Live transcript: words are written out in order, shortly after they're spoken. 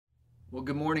Well,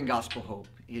 good morning, Gospel Hope.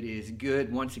 It is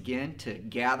good once again to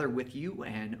gather with you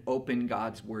and open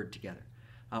God's Word together.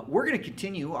 We're going to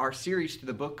continue our series through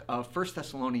the book of 1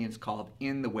 Thessalonians called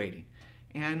In the Waiting.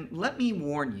 And let me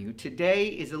warn you, today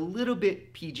is a little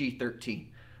bit PG-13.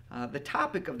 The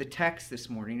topic of the text this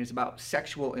morning is about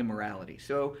sexual immorality.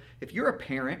 So if you're a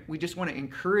parent, we just want to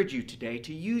encourage you today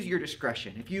to use your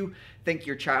discretion. If you think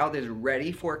your child is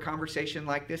ready for a conversation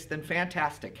like this, then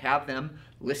fantastic. Have them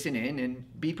listen in and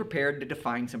be prepared to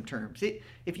define some terms.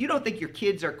 If you don't think your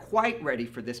kids are quite ready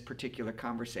for this particular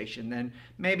conversation, then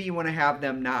maybe you want to have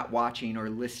them not watching or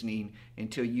listening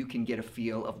until you can get a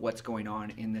feel of what's going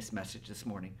on in this message this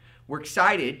morning. We're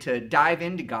excited to dive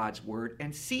into God's Word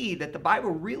and see that the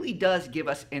Bible really does give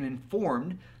us an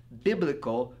informed,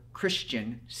 biblical,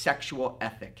 Christian sexual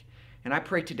ethic. And I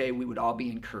pray today we would all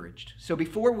be encouraged. So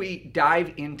before we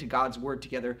dive into God's Word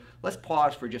together, let's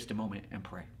pause for just a moment and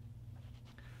pray.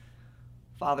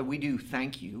 Father, we do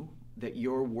thank you that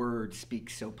your Word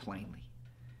speaks so plainly.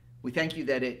 We thank you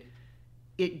that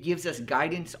it gives us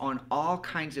guidance on all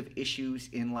kinds of issues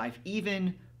in life,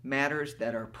 even matters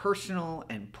that are personal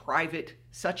and private,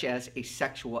 such as a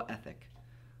sexual ethic.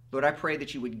 Lord, I pray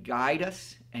that you would guide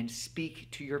us and speak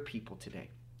to your people today.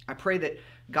 I pray that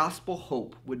Gospel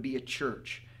Hope would be a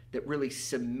church that really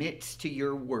submits to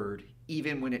your word,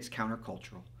 even when it's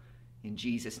countercultural. In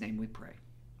Jesus' name we pray.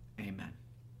 Amen.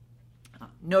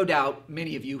 No doubt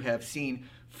many of you have seen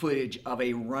footage of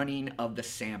a running of the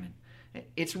salmon.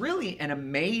 It's really an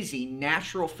amazing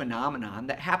natural phenomenon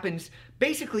that happens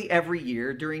basically every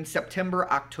year during September,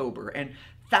 October, and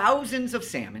thousands of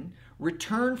salmon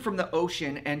return from the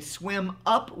ocean and swim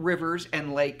up rivers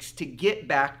and lakes to get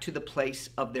back to the place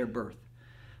of their birth.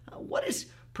 What is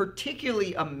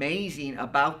particularly amazing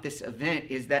about this event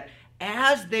is that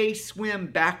as they swim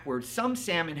backwards, some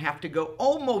salmon have to go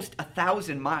almost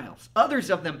 1,000 miles. Others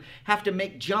of them have to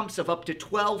make jumps of up to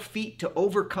 12 feet to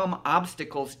overcome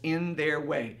obstacles in their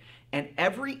way. And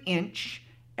every inch,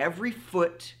 every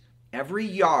foot, every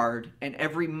yard, and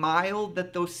every mile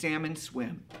that those salmon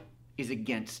swim is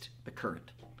against the current.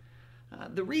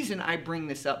 The reason I bring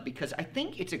this up because I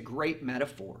think it's a great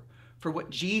metaphor for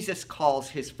what Jesus calls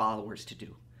his followers to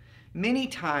do. Many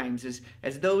times,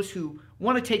 as those who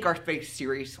want to take our faith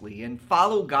seriously and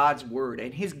follow God's word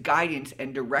and his guidance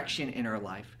and direction in our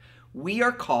life, we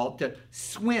are called to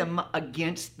swim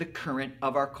against the current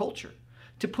of our culture.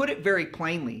 To put it very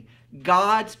plainly,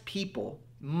 God's people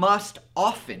must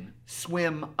often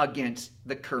swim against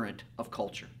the current of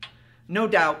culture. No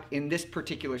doubt in this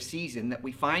particular season that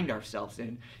we find ourselves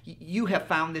in, you have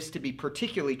found this to be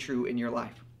particularly true in your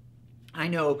life. I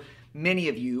know many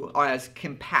of you, as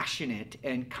compassionate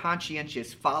and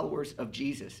conscientious followers of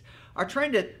Jesus, are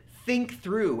trying to think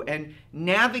through and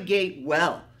navigate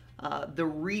well the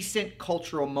recent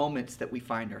cultural moments that we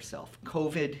find ourselves.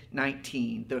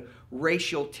 COVID-19, the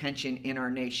racial tension in our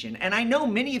nation. And I know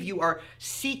many of you are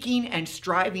seeking and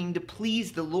striving to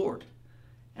please the Lord.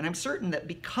 And I'm certain that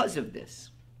because of this,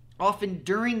 often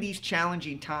during these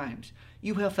challenging times,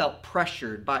 you have felt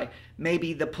pressured by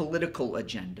maybe the political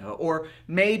agenda, or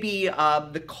maybe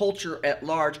the culture at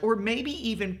large, or maybe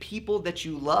even people that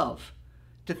you love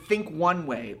to think one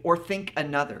way or think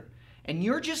another. And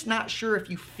you're just not sure if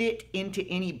you fit into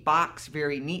any box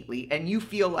very neatly, and you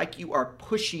feel like you are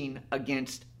pushing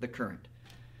against the current.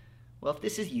 Well, if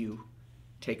this is you,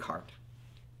 take heart.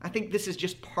 I think this is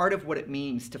just part of what it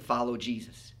means to follow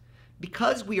Jesus.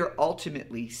 Because we are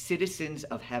ultimately citizens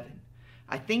of heaven,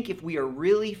 I think if we are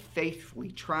really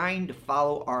faithfully trying to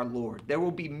follow our Lord, there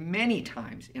will be many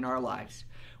times in our lives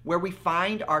where we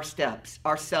find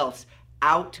ourselves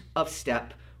out of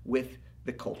step with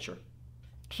the culture.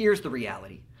 Here's the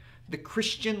reality. The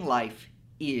Christian life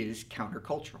is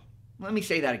countercultural. Let me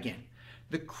say that again.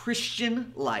 The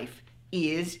Christian life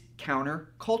is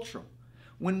countercultural.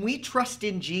 When we trust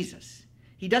in Jesus,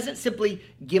 he doesn't simply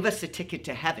give us a ticket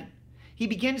to heaven. He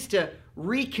begins to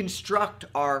reconstruct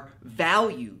our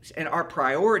values and our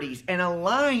priorities and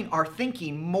align our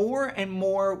thinking more and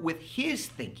more with his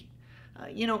thinking.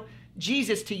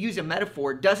 Jesus, to use a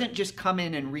metaphor, doesn't just come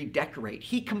in and redecorate.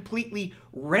 He completely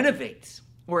renovates,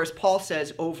 or as Paul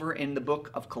says over in the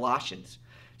book of Colossians.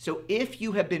 So if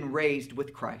you have been raised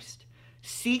with Christ,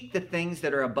 seek the things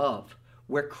that are above,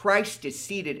 where Christ is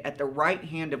seated at the right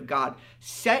hand of God.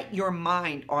 Set your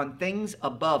mind on things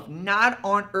above, not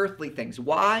on earthly things.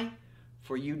 Why?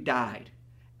 For you died,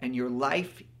 and your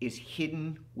life is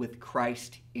hidden with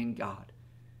Christ in God.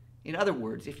 In other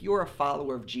words, if you're a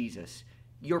follower of Jesus,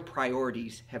 your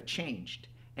priorities have changed,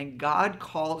 and God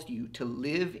calls you to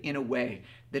live in a way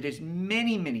that is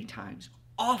many, many times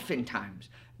oftentimes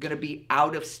going to be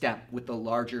out of step with the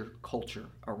larger culture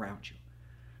around you.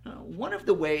 One of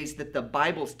the ways that the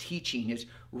Bible's teaching is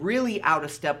really out of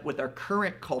step with our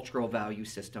current cultural value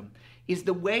system is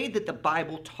the way that the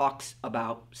Bible talks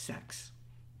about sex.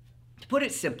 To put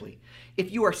it simply,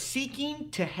 if you are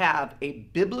seeking to have a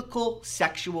biblical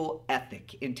sexual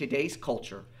ethic in today's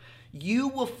culture, you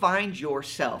will find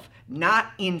yourself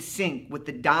not in sync with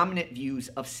the dominant views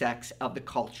of sex of the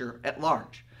culture at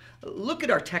large. Look at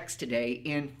our text today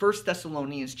in 1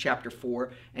 Thessalonians chapter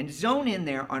 4 and zone in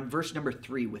there on verse number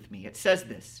 3 with me. It says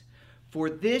this,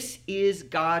 "For this is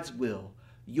God's will,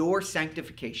 your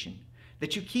sanctification,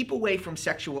 that you keep away from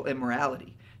sexual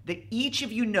immorality, that each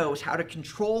of you knows how to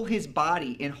control his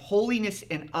body in holiness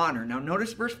and honor." Now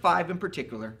notice verse 5 in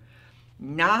particular,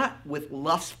 "not with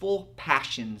lustful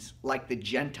passions like the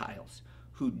Gentiles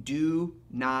who do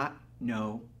not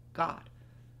know God."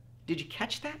 Did you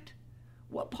catch that?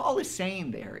 What Paul is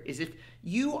saying there is if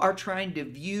you are trying to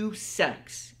view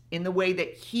sex in the way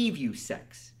that he views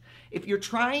sex, if you're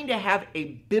trying to have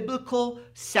a biblical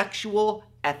sexual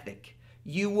ethic,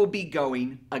 you will be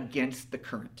going against the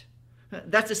current.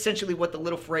 That's essentially what the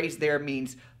little phrase there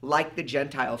means, like the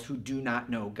Gentiles who do not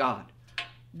know God.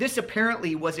 This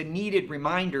apparently was a needed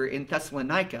reminder in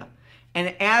Thessalonica,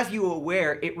 and as you are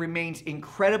aware, it remains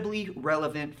incredibly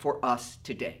relevant for us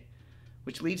today.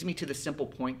 Which leads me to the simple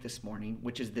point this morning,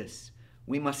 which is this: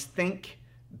 we must think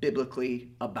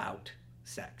biblically about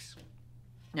sex.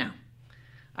 Now,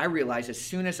 I realize as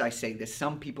soon as I say this,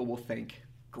 some people will think,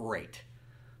 great,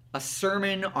 a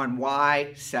sermon on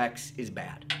why sex is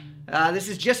bad. This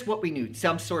is just what we need,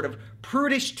 some sort of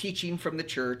prudish teaching from the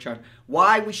church on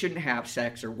why we shouldn't have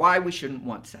sex or why we shouldn't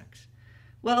want sex.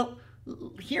 Well,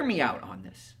 hear me out on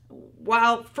this.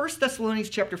 While 1 Thessalonians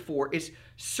chapter 4 is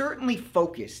certainly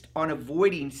focused on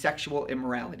avoiding sexual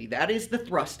immorality, that is the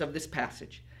thrust of this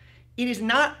passage, it is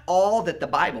not all that the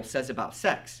Bible says about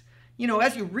sex. You know,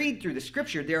 as you read through the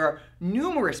scripture, there are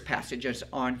numerous passages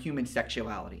on human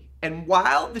sexuality. And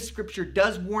while the scripture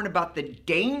does warn about the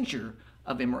danger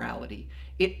of immorality,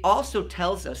 it also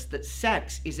tells us that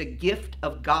sex is a gift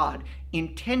of God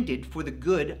intended for the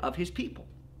good of his people.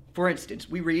 For instance,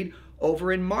 we read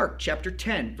over in Mark chapter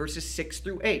 10, verses 6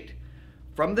 through 8.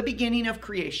 "From the beginning of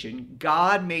creation,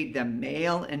 God made them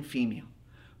male and female.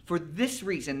 For this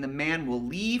reason, the man will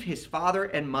leave his father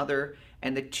and mother,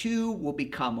 and the two will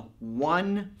become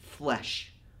one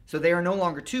flesh." So they are no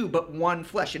longer two, but one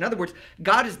flesh. In other words,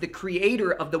 God is the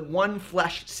creator of the one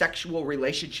flesh sexual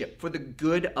relationship for the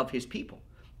good of his people.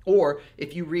 Or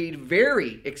if you read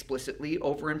very explicitly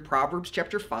over in Proverbs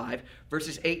chapter 5,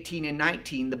 verses 18 and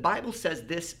 19, the Bible says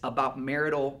this about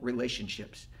marital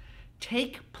relationships: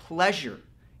 "Take pleasure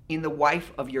in the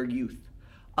wife of your youth,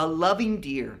 a loving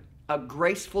deer, a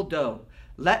graceful doe.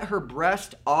 Let her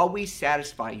breast always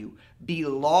satisfy you. Be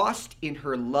lost in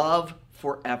her love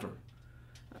forever."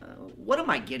 What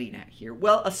am I getting at here?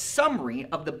 Well, a summary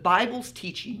of the Bible's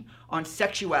teaching on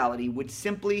sexuality would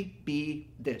simply be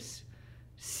this: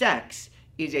 sex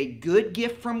is a good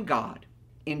gift from God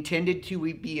intended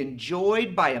to be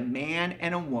enjoyed by a man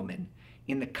and a woman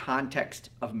in the context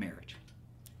of marriage.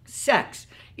 Sex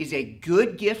is a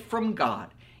good gift from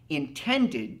God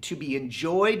intended to be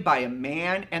enjoyed by a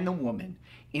man and the woman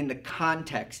in the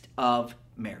context of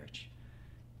marriage.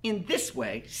 In this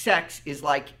way, sex is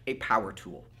like a power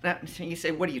tool. Now, you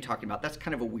say, what are you talking about? That's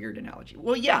kind of a weird analogy.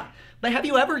 Well, yeah, but have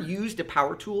you ever used a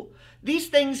power tool? These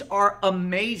things are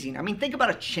amazing. I mean, think about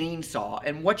a chainsaw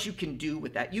and what you can do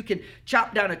with that. You can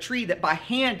chop down a tree that by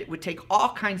hand it would take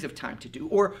all kinds of time to do.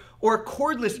 Or a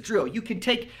cordless drill. You can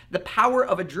take the power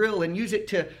of a drill and use it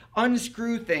to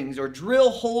unscrew things or drill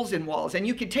holes in walls. And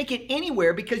you can take it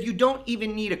anywhere because you don't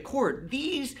even need a cord.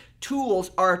 These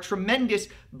tools are a tremendous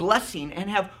blessing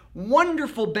and have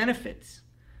wonderful benefits.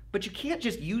 But you can't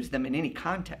just use them in any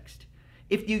context.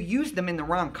 If you use them in the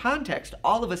wrong context,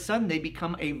 all of a sudden they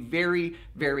become a very,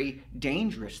 very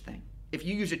dangerous thing. If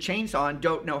you use a chainsaw and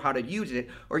don't know how to use it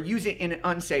or use it in an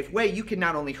unsafe way, you can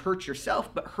not only hurt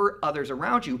yourself, but hurt others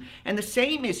around you. And the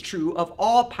same is true of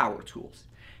all power tools.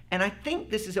 And I think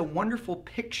this is a wonderful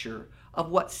picture of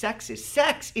what sex is.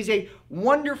 Sex is a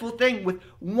wonderful thing with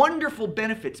wonderful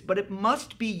benefits, but it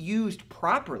must be used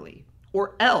properly,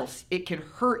 or else it can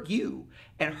hurt you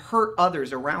and hurt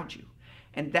others around you.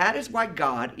 And that is why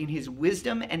God, in his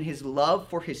wisdom and his love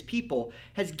for his people,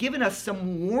 has given us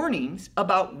some warnings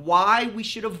about why we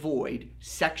should avoid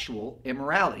sexual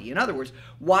immorality. In other words,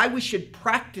 why we should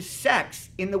practice sex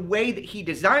in the way that he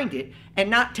designed it and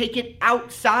not take it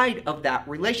outside of that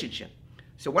relationship.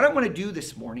 So what I want to do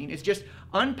this morning is just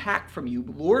unpack from you,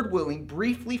 Lord willing,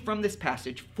 briefly from this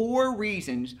passage, 4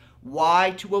 reasons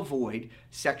why to avoid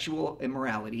sexual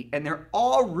immorality. And they're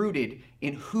all rooted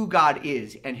in who God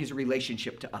is and his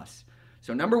relationship to us.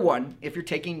 So number 1, if you're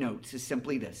taking notes, is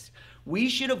simply this. We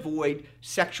should avoid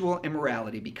sexual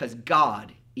immorality because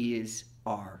God is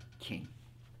our King.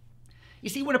 You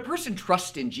see, when a person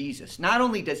trusts in Jesus, not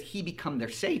only does he become their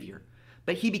Savior,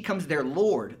 but he becomes their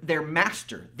Lord, their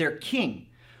Master, their King,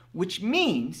 which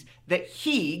means that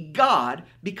he, God,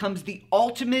 becomes the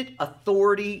ultimate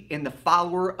authority in the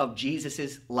follower of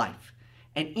Jesus' life.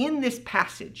 And in this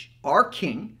passage, our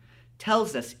King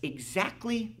tells us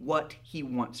exactly what he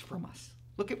wants from us.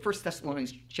 Look at 1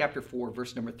 Thessalonians chapter 4,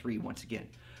 verse number 3 once again.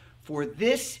 For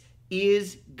this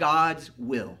is God's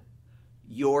will,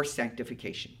 your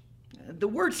sanctification. The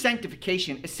word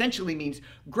sanctification essentially means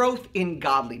growth in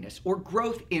godliness or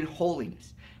growth in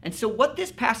holiness. And so what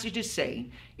this passage is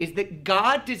saying is that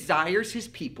God desires his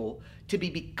people to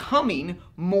be becoming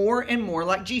more and more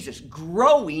like Jesus,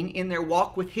 growing in their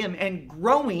walk with him and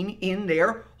growing in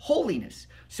their holiness.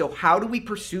 So how do we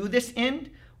pursue this end?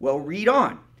 Well, read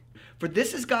on. For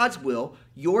this is God's will,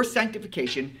 your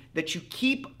sanctification, that you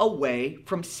keep away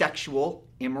from sexual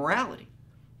immorality.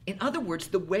 In other words,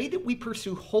 the way that we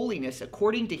pursue holiness,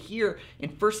 according to here in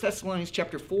 1 Thessalonians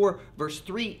chapter 4, verse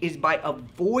 3, is by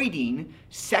avoiding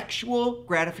sexual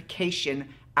gratification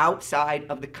outside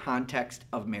of the context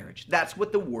of marriage. That's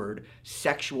what the word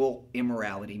sexual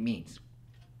immorality means.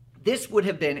 This would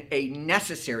have been a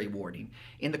necessary warning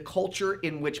in the culture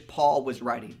in which Paul was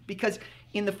writing, because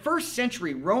in the first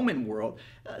century Roman world,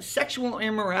 sexual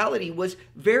immorality was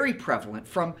very prevalent,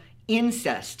 from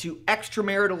incest to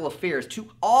extramarital affairs to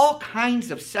all kinds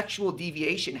of sexual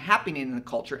deviation happening in the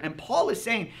culture. And Paul is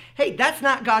saying, hey, that's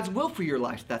not God's will for your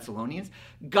life, Thessalonians.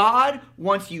 God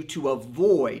wants you to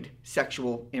avoid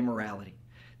sexual immorality.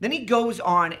 Then he goes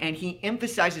on and he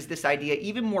emphasizes this idea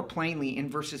even more plainly in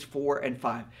verses 4 and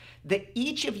 5, that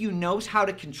each of you knows how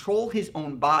to control his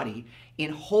own body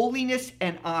in holiness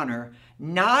and honor,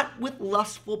 not with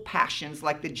lustful passions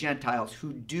like the Gentiles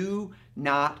who do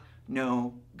not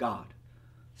know God.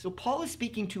 So Paul is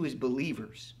speaking to his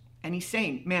believers, and he's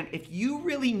saying, man, if you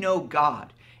really know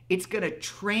God, it's going to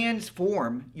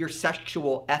transform your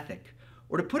sexual ethic.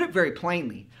 Or to put it very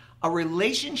plainly, a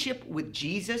relationship with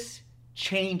Jesus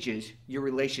changes your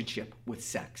relationship with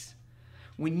sex.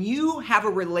 When you have a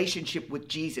relationship with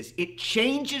Jesus, it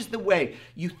changes the way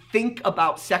you think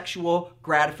about sexual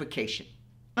gratification.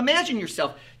 Imagine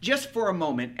yourself just for a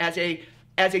moment as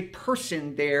a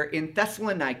person there in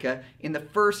Thessalonica in the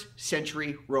first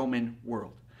century Roman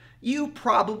world. You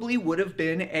probably would have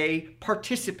been a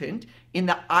participant in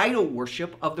the idol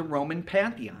worship of the Roman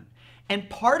pantheon. And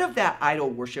part of that idol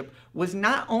worship was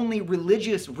not only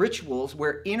religious rituals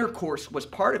where intercourse was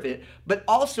part of it, but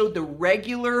also the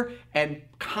regular and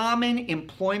common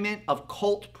employment of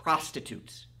cult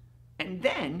prostitutes. And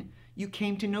then you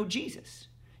came to know Jesus.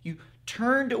 You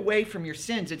turned away from your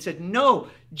sins and said, no,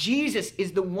 Jesus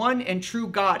is the one and true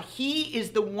God. He is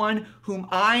the one whom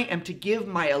I am to give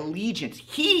my allegiance.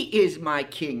 He is my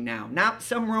king now, not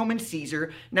some Roman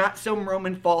Caesar, not some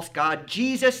Roman false god.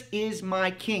 Jesus is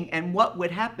my king. And what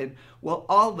would happen? Well,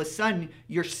 all of a sudden,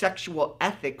 your sexual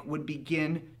ethic would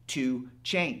begin to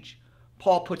change.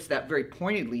 Paul puts that very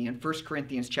pointedly in 1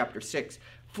 Corinthians chapter 6.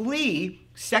 Flee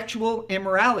sexual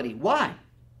immorality. Why?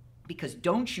 Because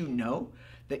don't you know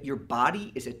that your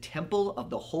body is a temple of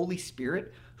the Holy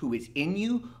Spirit who is in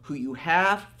you, who you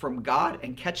have from God?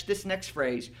 And catch this next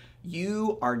phrase,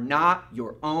 you are not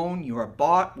your own, you are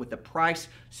bought with a price,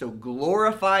 so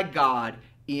glorify God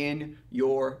in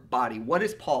your body. What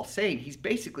is Paul saying? He's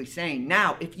basically saying,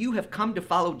 now, if you have come to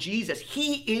follow Jesus,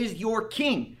 he is your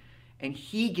king, and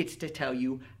he gets to tell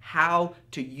you how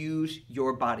to use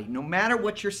your body, no matter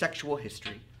what your sexual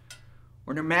history,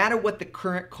 or no matter what the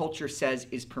current culture says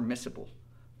is permissible.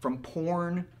 From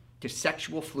porn to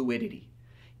sexual fluidity.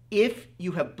 If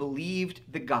you have believed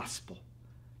the gospel,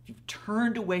 you've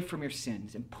turned away from your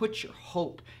sins and put your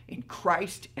hope in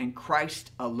Christ and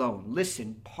Christ alone.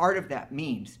 Listen, part of that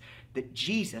means that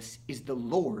Jesus is the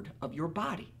Lord of your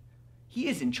body. He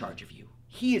is in charge of you.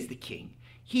 He is the king.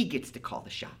 He gets to call the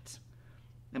shots.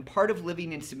 And part of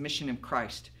living in submission in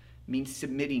Christ means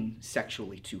submitting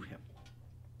sexually to him.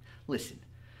 Listen,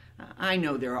 I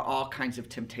know there are all kinds of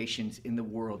temptations in the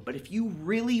world, but if you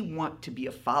really want to be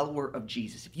a follower of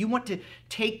Jesus, if you want to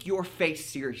take your faith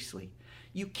seriously,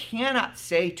 you cannot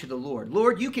say to the Lord,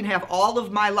 Lord, you can have all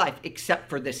of my life except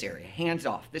for this area. Hands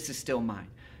off. This is still mine.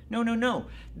 No, no, no.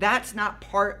 That's not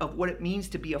part of what it means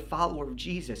to be a follower of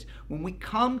Jesus. When we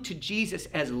come to Jesus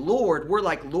as Lord, we're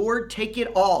like, Lord, take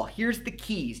it all. Here's the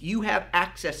keys. You have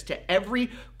access to every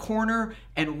corner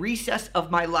and recess of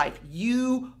my life.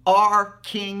 You are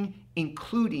king,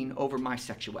 including over my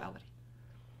sexuality.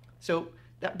 So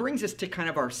that brings us to kind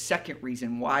of our second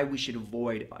reason why we should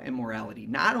avoid immorality.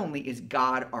 Not only is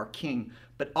God our king,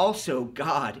 but also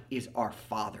God is our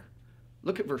Father.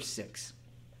 Look at verse 6.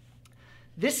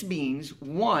 This means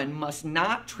one must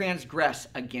not transgress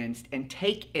against and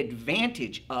take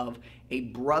advantage of a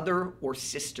brother or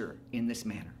sister in this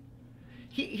manner.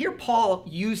 Here Paul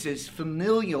uses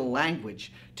familial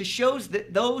language to show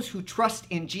that those who trust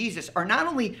in Jesus are not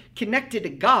only connected to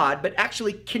God, but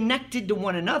actually connected to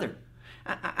one another.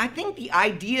 I think the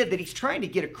idea that he's trying to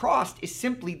get across is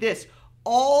simply this: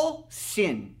 all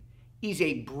sin is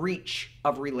a breach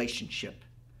of relationship.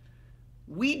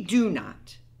 We do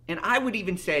not, and I would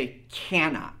even say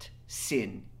cannot,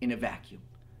 sin in a vacuum.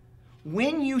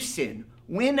 When you sin,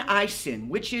 when I sin,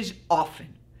 which is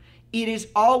often, it is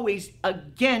always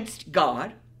against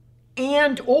God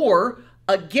and or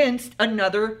against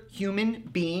another human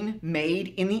being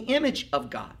made in the image of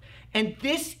God. And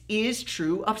this is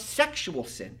true of sexual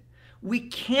sin. We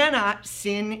cannot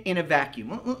sin in a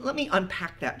vacuum. Let me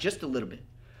unpack that just a little bit.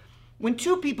 When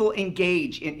two people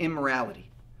engage in immorality,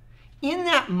 in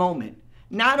that moment,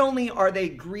 not only are they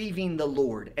grieving the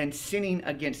Lord and sinning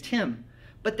against him,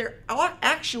 but they're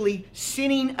actually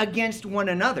sinning against one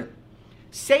another.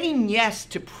 Saying yes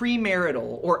to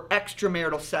premarital or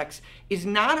extramarital sex is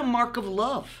not a mark of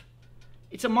love.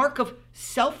 It's a mark of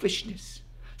selfishness.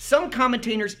 Some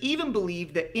commentators even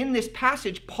believe that in this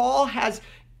passage, Paul has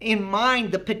in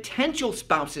mind the potential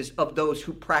spouses of those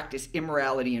who practice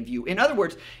immorality in view. In other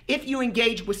words, if you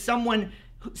engage with someone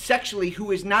sexually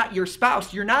who is not your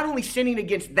spouse, you're not only sinning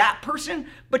against that person,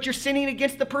 but you're sinning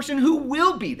against the person who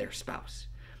will be their spouse.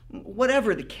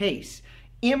 Whatever the case,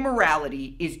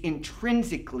 immorality is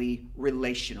intrinsically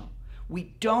relational.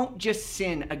 We don't just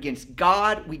sin against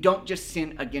God. We don't just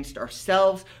sin against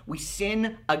ourselves. We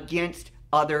sin against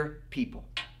other people.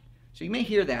 So you may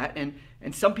hear that,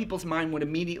 and some people's mind would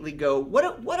immediately go,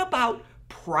 what about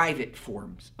private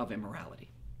forms of immorality?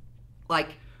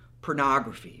 Like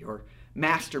pornography or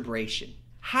masturbation.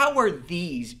 How are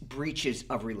these breaches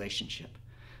of relationship?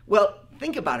 Well,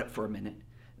 think about it for a minute.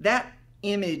 That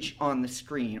image on the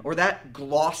screen, or that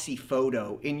glossy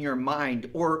photo in your mind,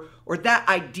 or that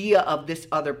idea of this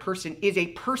other person is a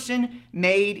person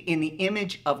made in the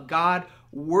image of God,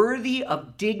 worthy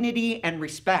of dignity and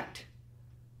respect.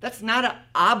 That's not an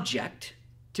object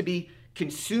to be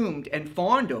consumed and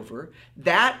fawned over.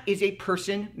 That is a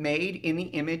person made in the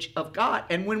image of God.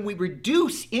 And when we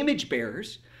reduce image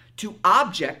bearers to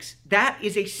objects, that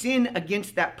is a sin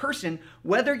against that person,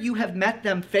 whether you have met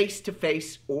them face to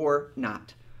face or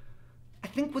not. I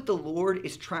think what the Lord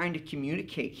is trying to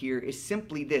communicate here is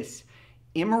simply this: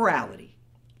 immorality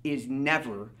is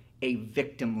never a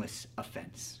victimless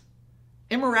offense.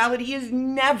 Immorality is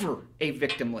never a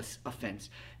victimless offense.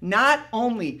 Not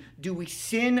only do we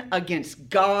sin against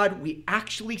God, we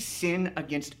actually sin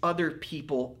against other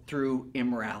people through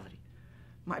immorality.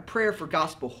 My prayer for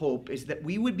Gospel Hope is that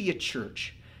we would be a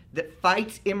church that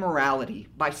fights immorality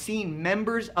by seeing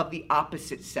members of the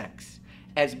opposite sex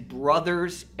as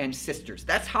brothers and sisters.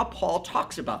 That's how Paul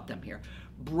talks about them here.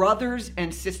 Brothers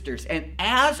and sisters. And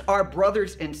as our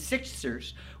brothers and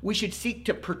sisters, we should seek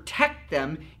to protect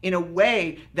them in a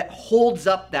way that holds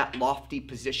up that lofty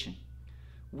position.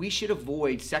 We should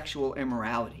avoid sexual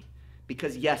immorality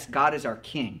because, yes, God is our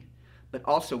king, but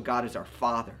also God is our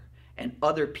Father, and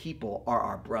other people are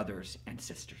our brothers and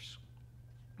sisters.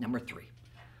 Number 3,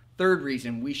 third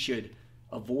reason we should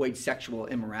avoid sexual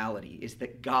immorality is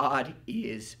that God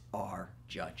is our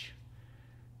judge.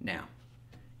 Now,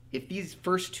 if these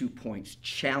first 2 points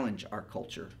challenge our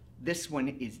culture, this one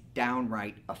is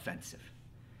downright offensive.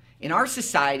 In our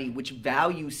society, which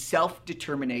values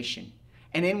self-determination,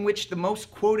 and in which the most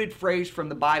quoted phrase from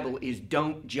the Bible is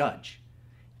 "don't judge,"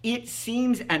 it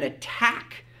seems an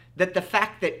attack that the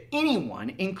fact that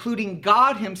anyone, including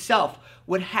God himself,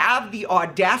 would have the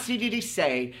audacity to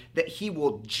say that he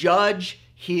will judge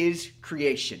his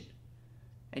creation.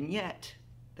 And yet,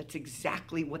 that's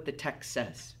exactly what the text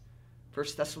says. 1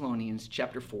 Thessalonians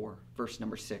chapter 4, verse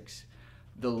number 6.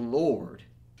 The Lord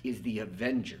is the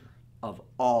avenger of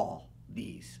all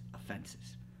these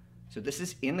offenses. So this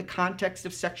is in the context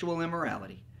of sexual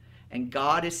immorality. And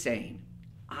God is saying,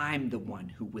 I'm the one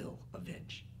who will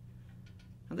avenge.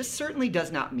 Now, this certainly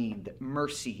does not mean that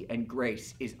mercy and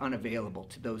grace is unavailable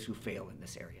to those who fail in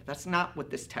this area. That's not what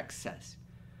this text says.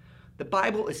 The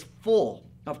Bible is full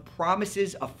of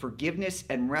promises of forgiveness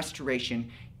and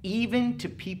restoration, even to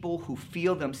people who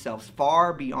feel themselves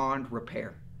far beyond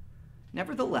repair.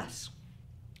 Nevertheless,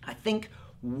 I think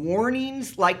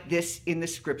warnings like this in the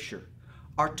scripture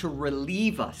are to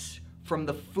relieve us from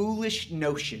the foolish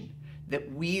notion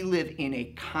that we live in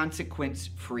a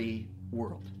consequence-free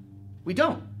world. We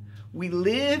don't. We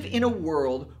live in a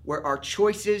world where our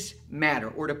choices matter,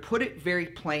 or to put it very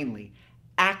plainly,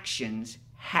 actions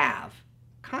have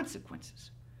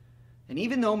consequences. And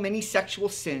even though many sexual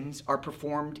sins are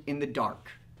performed in the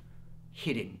dark,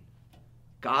 hidden,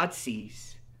 God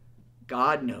sees,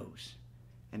 God knows,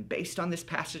 and based on this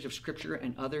passage of Scripture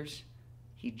and others,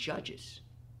 he judges.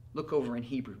 Look over in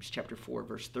Hebrews chapter 4,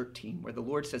 verse 13, where the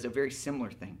Lord says a very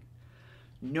similar thing.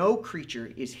 No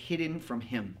creature is hidden from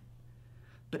him,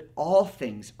 but all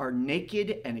things are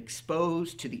naked and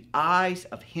exposed to the eyes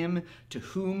of him to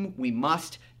whom we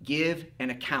must give an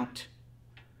account.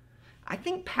 I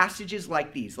think passages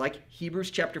like these, like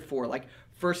Hebrews chapter 4, like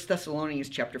 1 Thessalonians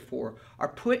chapter 4, are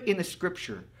put in the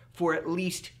scripture for at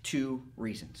least two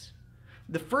reasons.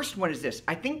 The first one is this.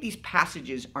 I think these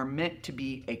passages are meant to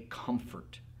be a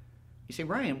comfort. You say,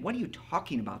 Ryan, what are you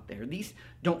talking about there? These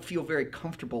don't feel very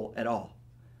comfortable at all.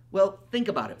 Well, think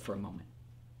about it for a moment.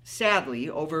 Sadly,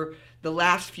 over the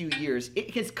last few years,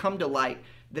 it has come to light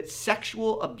that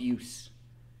sexual abuse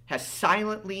has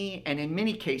silently and in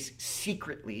many cases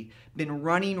secretly been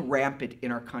running rampant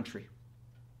in our country.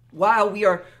 While we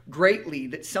are greatly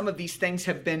that some of these things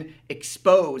have been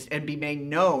exposed and be made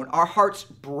known, our hearts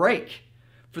break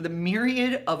for the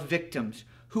myriad of victims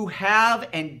who have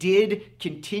and did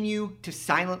continue to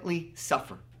silently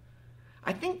suffer.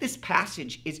 I think this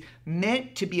passage is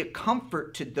meant to be a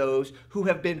comfort to those who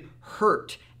have been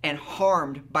hurt and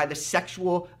harmed by the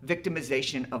sexual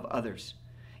victimization of others.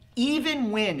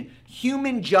 Even when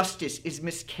human justice is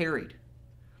miscarried,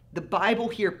 the Bible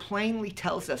here plainly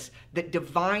tells us that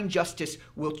divine justice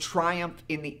will triumph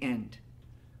in the end.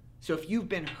 So if you've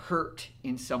been hurt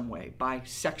in some way by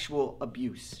sexual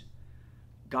abuse,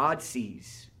 God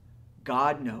sees,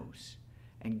 God knows,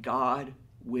 and God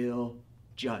will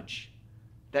judge.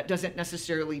 That doesn't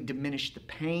necessarily diminish the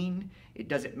pain. It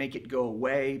doesn't make it go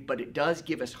away, but it does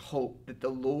give us hope that the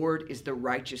Lord is the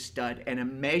righteous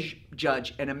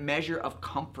judge, and a measure of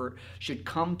comfort should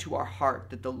come to our heart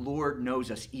that the Lord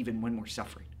knows us even when we're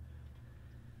suffering.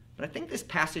 But I think this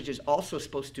passage is also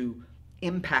supposed to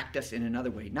impact us in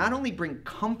another way. Not only bring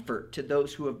comfort to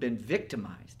those who have been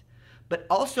victimized, but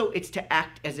also it's to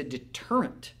act as a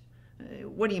deterrent.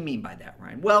 What do you mean by that,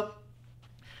 Ryan? Well,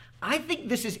 I think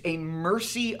this is a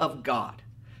mercy of God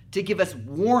to give us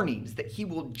warnings that he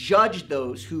will judge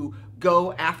those who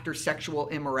go after sexual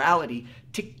immorality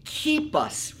to keep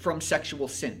us from sexual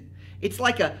sin. It's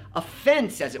like a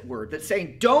fence, as it were, that's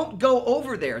saying, don't go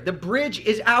over there. The bridge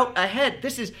is out ahead.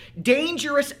 This is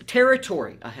dangerous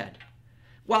territory ahead.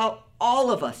 While all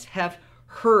of us have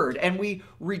heard and we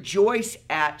rejoice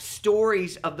at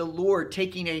stories of the Lord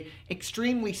taking an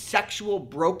extremely sexual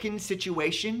broken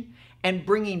situation and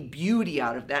bringing beauty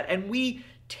out of that, and we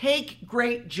take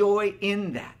great joy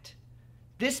in that.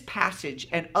 This passage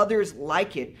and others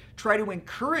like it try to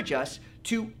encourage us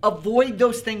to avoid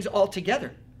those things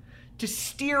altogether, to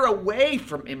steer away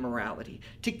from immorality,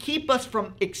 to keep us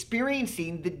from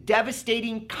experiencing the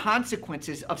devastating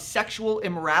consequences of sexual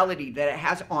immorality that it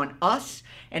has on us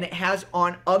and it has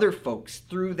on other folks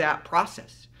through that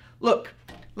process. Look,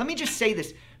 let me just say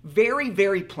this very,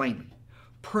 very plainly.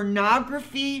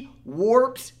 Pornography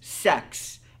warps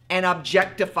sex and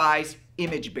objectifies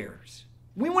image bearers.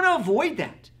 We want to avoid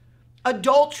that.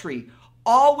 Adultery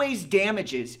always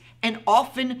damages and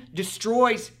often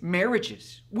destroys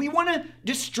marriages. We want to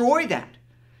destroy that.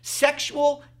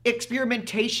 Sexual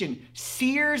experimentation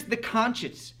sears the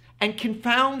conscience and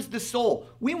confounds the soul.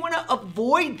 We want to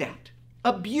avoid that.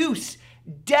 Abuse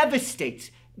devastates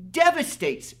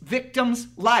victims'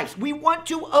 lives. We want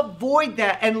to avoid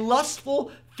that, and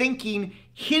lustful thinking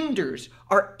hinders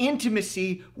our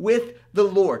intimacy with the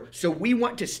Lord. So we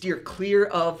want to steer clear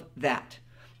of that.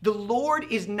 The Lord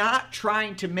is not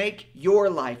trying to make your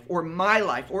life or my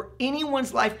life or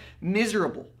anyone's life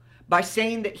miserable by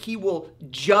saying that he will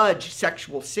judge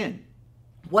sexual sin.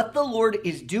 What the Lord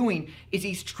is doing is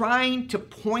he's trying to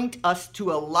point us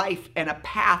to a life and a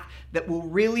path that will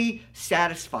really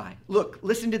satisfy. Look,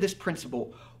 listen to this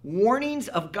principle. Warnings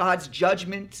of God's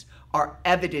judgments are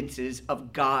evidences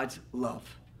of God's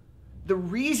love. The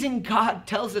reason God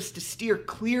tells us to steer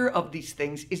clear of these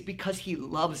things is because he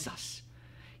loves us.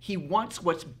 He wants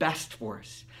what's best for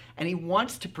us, and he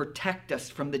wants to protect us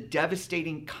from the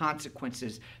devastating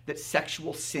consequences that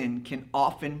sexual sin can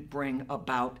often bring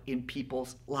about in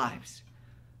people's lives.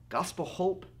 Gospel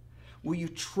hope? Will you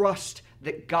trust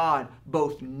that God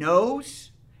both knows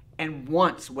and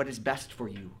wants what is best for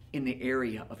you in the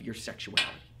area of your sexuality?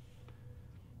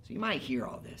 So you might hear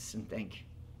all this and think,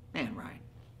 man, Ryan,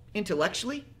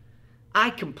 intellectually, I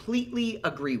completely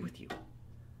agree with you.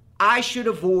 I should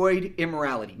avoid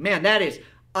immorality. Man, that is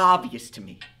obvious to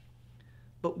me.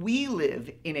 But we live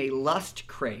in a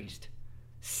lust-crazed,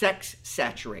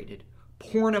 sex-saturated,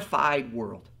 pornified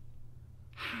world.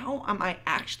 How am I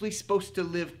actually supposed to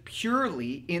live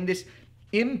purely in this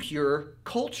impure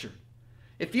culture?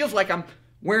 It feels like I'm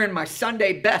wearing my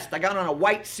Sunday best. I got on a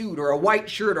white suit or a white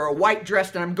shirt or a white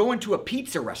dress and I'm going to a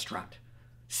pizza restaurant.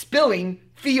 Spilling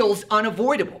feels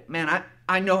unavoidable. Man,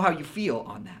 I know how you feel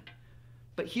on that.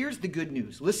 But here's the good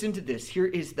news. Listen to this. Here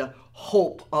is the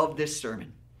hope of this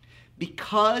sermon.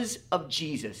 Because of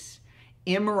Jesus,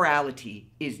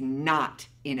 immorality is not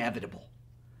inevitable.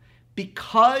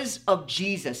 Because of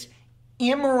Jesus,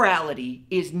 immorality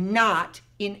is not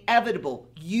inevitable.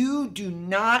 You do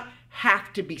not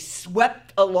have to be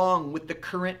swept along with the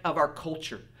current of our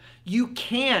culture. You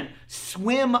can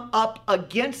swim up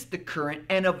against the current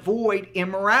and avoid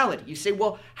immorality. You say,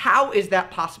 well, how is that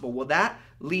possible? Well, that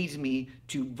leads me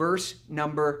to verse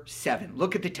number 7.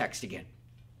 Look at the text again.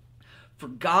 For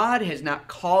God has not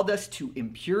called us to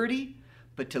impurity,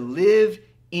 but to live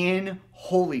in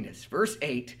holiness. Verse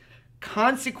 8,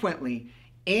 consequently,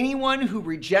 anyone who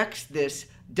rejects this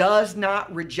does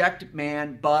not reject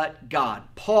man, but God.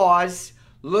 Pause.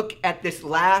 Look at this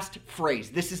last phrase.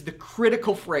 This is the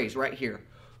critical phrase right here.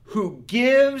 Who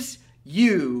gives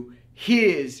you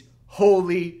his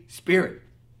Holy Spirit.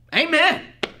 Amen.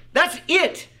 That's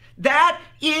it. That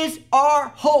is our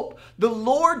hope. The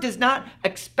Lord does not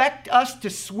expect us to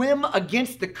swim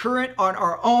against the current on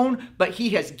our own, but he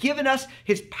has given us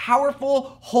his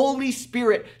powerful Holy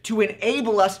Spirit to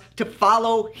enable us to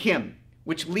follow him.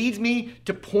 Which leads me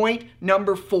to point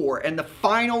number 4 and the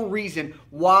final reason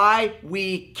why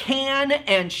we can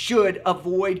and should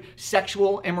avoid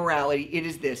sexual immorality. It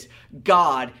is this: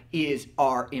 God is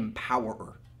our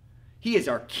empowerer. He is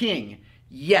our king.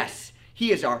 Yes.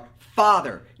 He is our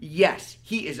Father. Yes.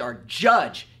 He is our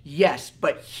judge. Yes.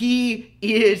 But he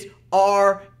is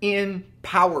our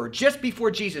empowerer. Just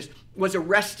before Jesus was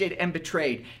arrested and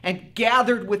betrayed and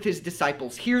gathered with his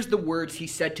disciples, here's the words he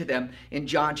said to them in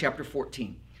John chapter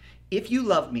 14. If you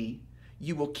love me,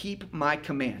 you will keep my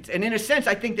commands. And in a sense,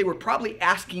 I think they were probably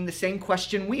asking the same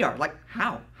question we are. Like,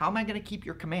 how? How am I going to keep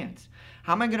your commands?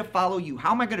 How am I going to follow you?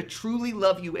 How am I going to truly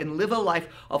love you and live a life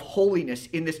of holiness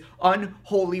in this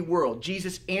unholy world?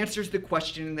 Jesus answers the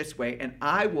question in this way, and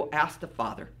I will ask the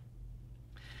Father,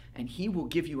 and he will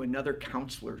give you another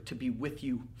counselor to be with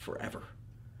you forever.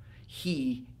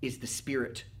 He is the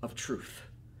Spirit of truth.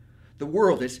 The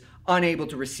world is unable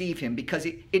to receive him because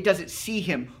it doesn't see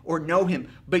him or know him.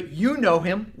 But you know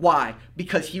him. Why?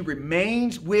 Because he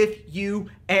remains with you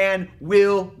and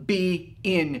will be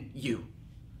in you.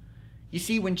 You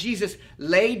see, when Jesus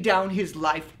laid down his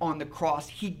life on the cross,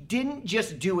 he didn't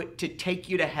just do it to take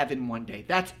you to heaven one day.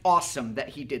 That's awesome that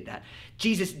he did that.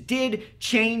 Jesus did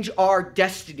change our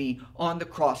destiny on the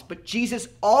cross, but Jesus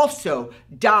also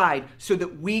died so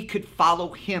that we could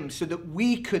follow him, so that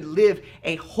we could live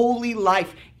a holy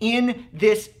life in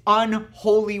this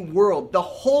unholy world. The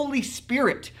Holy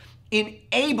Spirit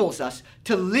enables us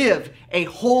to live a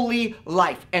holy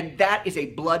life. And that is a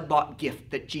blood-bought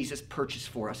gift that Jesus purchased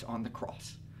for us on the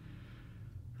cross.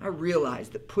 I realize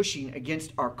that pushing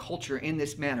against our culture in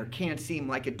this manner can seem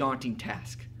like a daunting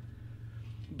task.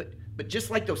 But just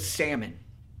like those salmon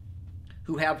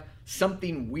who have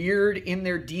something weird in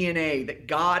their DNA that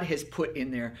God has put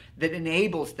in there that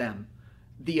enables them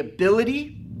the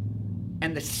ability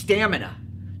and the stamina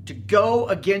to go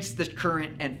against the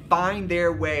current and find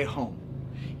their way home.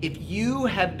 If you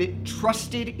have been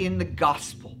trusted in the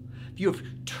gospel, if you have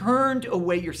turned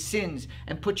away your sins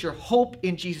and put your hope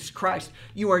in Jesus Christ,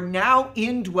 you are now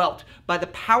indwelt by the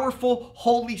powerful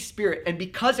Holy Spirit. And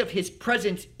because of his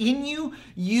presence in you,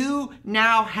 you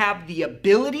now have the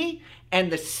ability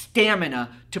and the stamina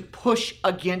to push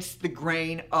against the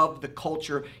grain of the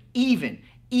culture, even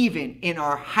in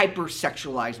our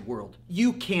hypersexualized world.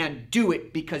 You can do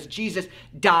it because Jesus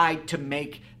died to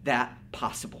make that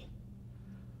possible.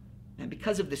 And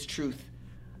because of this truth,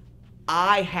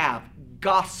 I have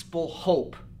gospel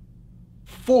hope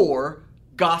for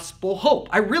gospel hope.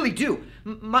 I really do.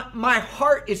 My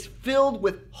heart is filled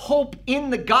with hope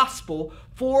in the gospel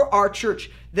for our church,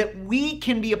 that we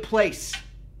can be a place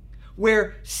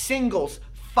where singles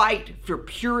fight for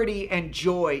purity and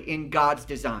joy in God's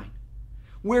design,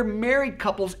 where married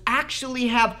couples actually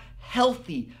have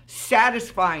healthy,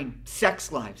 satisfying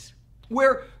sex lives,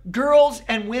 where girls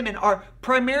and women are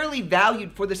primarily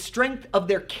valued for the strength of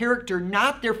their character,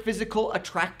 not their physical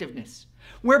attractiveness,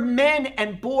 where men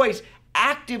and boys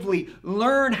actively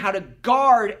learn how to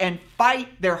guard and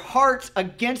fight their hearts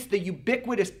against the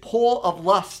ubiquitous pull of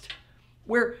lust,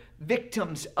 where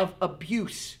victims of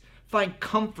abuse find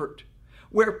comfort,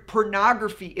 where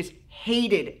pornography is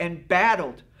hated and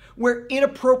battled, where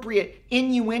inappropriate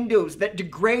innuendos that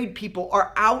degrade people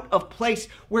are out of place,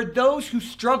 where those who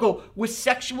struggle with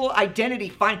sexual identity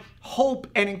find hope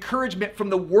and encouragement from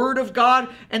the Word of God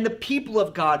and the people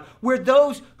of God, where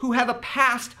those who have a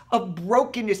past of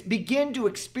brokenness begin to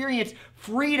experience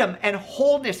freedom and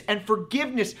wholeness and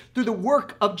forgiveness through the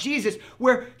work of Jesus,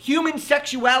 where human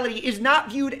sexuality is not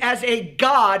viewed as a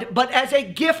god, but as a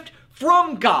gift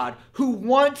from God who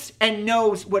wants and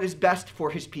knows what is best for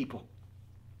his people.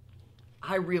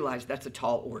 I realize that's a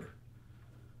tall order,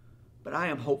 but I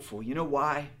am hopeful. You know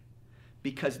why?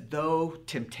 Because though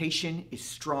temptation is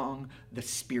strong, the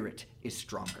Spirit is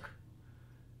stronger.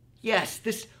 Yes,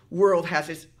 this world has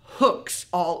its hooks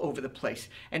all over the place,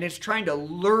 and it's trying to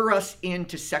lure us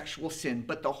into sexual sin,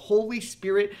 but the Holy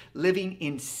Spirit living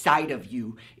inside of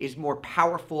you is more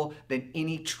powerful than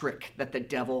any trick that the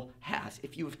devil has.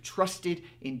 If you have trusted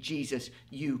in Jesus,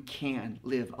 you can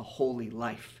live a holy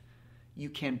life. You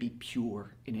can be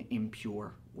pure in an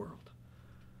impure world.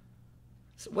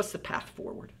 So what's the path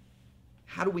forward?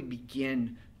 How do we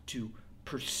begin to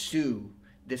pursue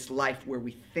this life where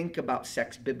we think about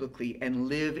sex biblically and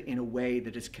live in a way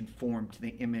that is conformed to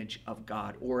the image of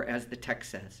God? Or as the text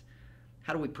says,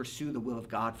 how do we pursue the will of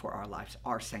God for our lives,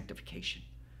 our sanctification?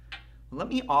 Well, let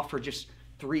me offer just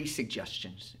 3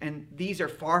 suggestions. And these are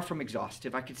far from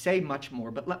exhaustive. I could say much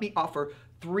more, but let me offer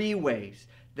 3 ways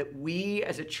that we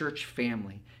as a church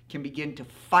family can begin to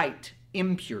fight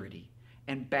impurity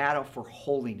and battle for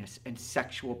holiness and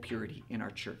sexual purity in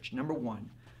our church. Number 1,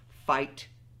 fight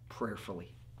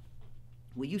prayerfully.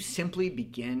 Will you simply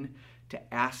begin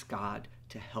to ask God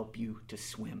to help you to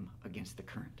swim against the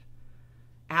current?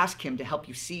 Ask him to help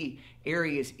you see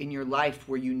areas in your life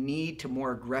where you need to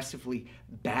more aggressively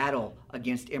battle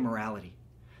against immorality.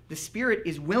 The Spirit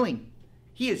is willing.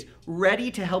 He is ready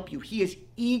to help you. He is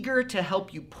eager to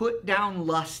help you put down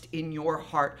lust in your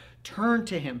heart. Turn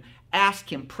to him.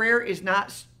 Ask him. Prayer is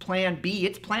not plan B,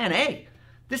 it's plan A.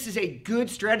 This is a good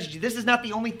strategy. This is not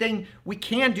the only thing we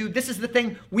can do. This is the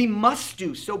thing we must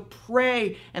do. So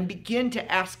pray and begin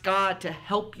to ask God to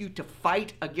help you to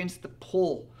fight against the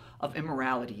pull of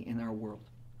immorality in our world.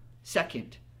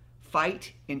 Second,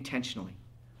 fight intentionally.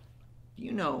 Do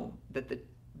you know that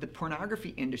the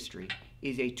pornography industry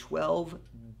is a $12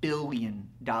 billion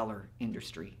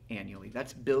industry annually?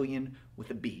 That's billion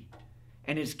with a B.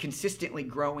 And is consistently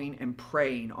growing and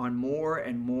preying on more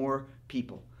and more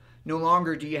people. No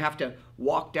longer do you have to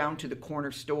walk down to the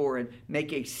corner store and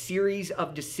make a series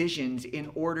of decisions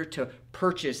in order to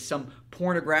purchase some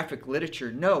pornographic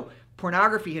literature. No,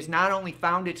 pornography has not only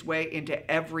found its way into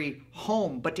every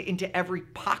home, but into every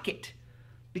pocket.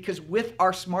 Because with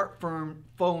our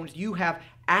smartphones, you have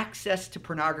access to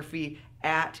pornography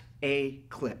at a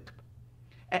click.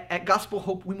 At Gospel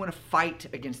Hope, we want to fight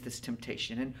against this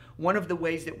temptation. And one of the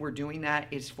ways that we're doing that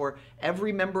is for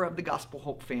every member of the Gospel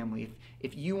Hope family.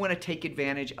 If you want to take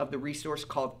advantage of the resource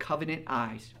called Covenant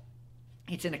Eyes,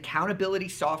 it's an accountability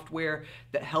software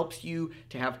that helps you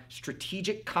to have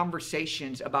strategic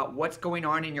conversations about what's going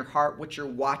on in your heart, what you're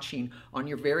watching on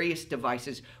your various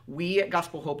devices. We at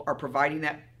Gospel Hope are providing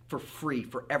that for free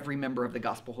for every member of the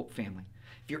Gospel Hope family.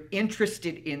 If you're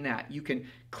interested in that, you can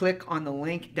click on the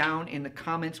link down in the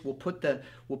comments. We'll put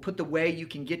the way you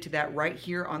can get to that right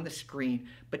here on the screen.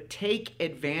 But take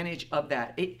advantage of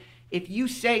that. If you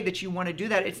say that you want to do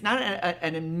that, it's not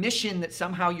an admission that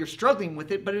somehow you're struggling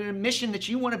with it, but an admission that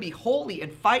you want to be holy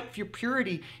and fight for your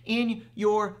purity in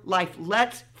your life.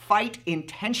 Let's fight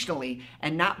intentionally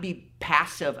and not be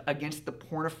passive against the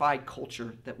pornified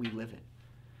culture that we live in.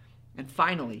 And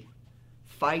finally,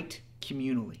 fight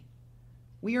communally.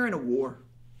 We are in a war.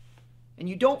 And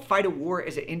you don't fight a war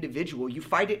as an individual. You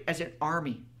fight it as an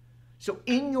army. So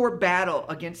in your battle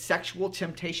against sexual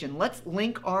temptation, let's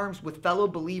link arms with fellow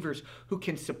believers who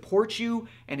can support you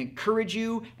and encourage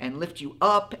you and lift you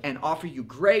up and offer you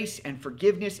grace and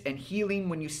forgiveness and healing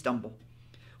when you stumble.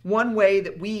 One way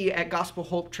that we at Gospel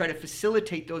Hope try to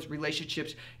facilitate those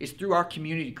relationships is through our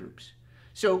community groups.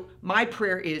 So my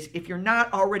prayer is, if you're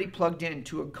not already plugged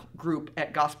into a group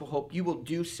at Gospel Hope, you will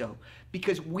do so,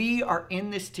 because we are in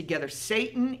this together.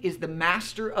 Satan is the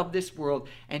master of this world,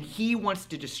 and he wants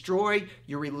to destroy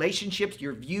your relationships,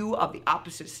 your view of the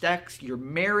opposite sex, your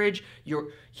marriage.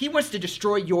 He wants to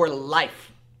destroy your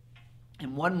life.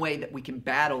 And one way that we can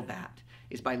battle that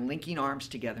is by linking arms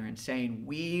together and saying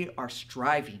we are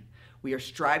striving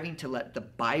to let the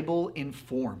Bible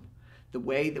inform the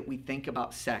way that we think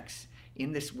about sex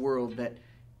in this world that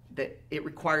it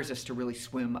requires us to really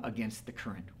swim against the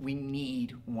current. We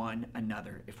need one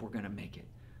another if we're going to make it.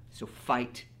 So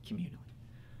fight communally.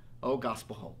 Oh,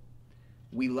 Gospel Hope,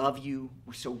 we love you.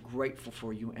 We're so grateful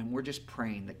for you. And we're just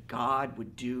praying that God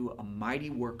would do a mighty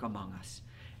work among us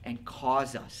and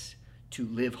cause us to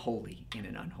live holy in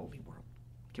an unholy world.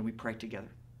 Can we pray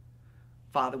together?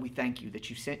 Father, we thank you that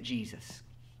you sent Jesus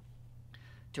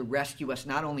to rescue us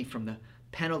not only from the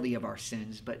penalty of our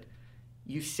sins, but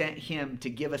you sent him to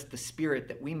give us the Spirit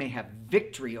that we may have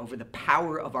victory over the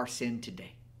power of our sin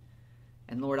today.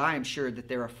 And Lord, I am sure that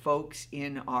there are folks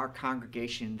in our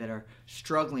congregation that are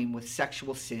struggling with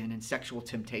sexual sin and sexual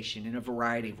temptation in a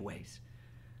variety of ways.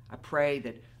 I pray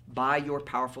that by your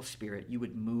powerful Spirit, you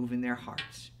would move in their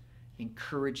hearts,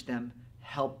 encourage them,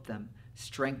 help them,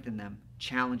 strengthen them,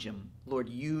 challenge them. Lord,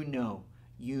 you know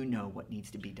what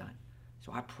needs to be done.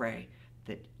 So I pray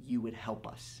that you would help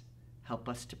us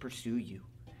to pursue you.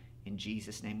 In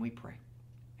Jesus' name we pray.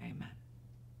 Amen.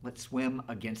 Let's swim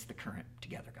against the current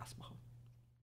together, Gospel Hope.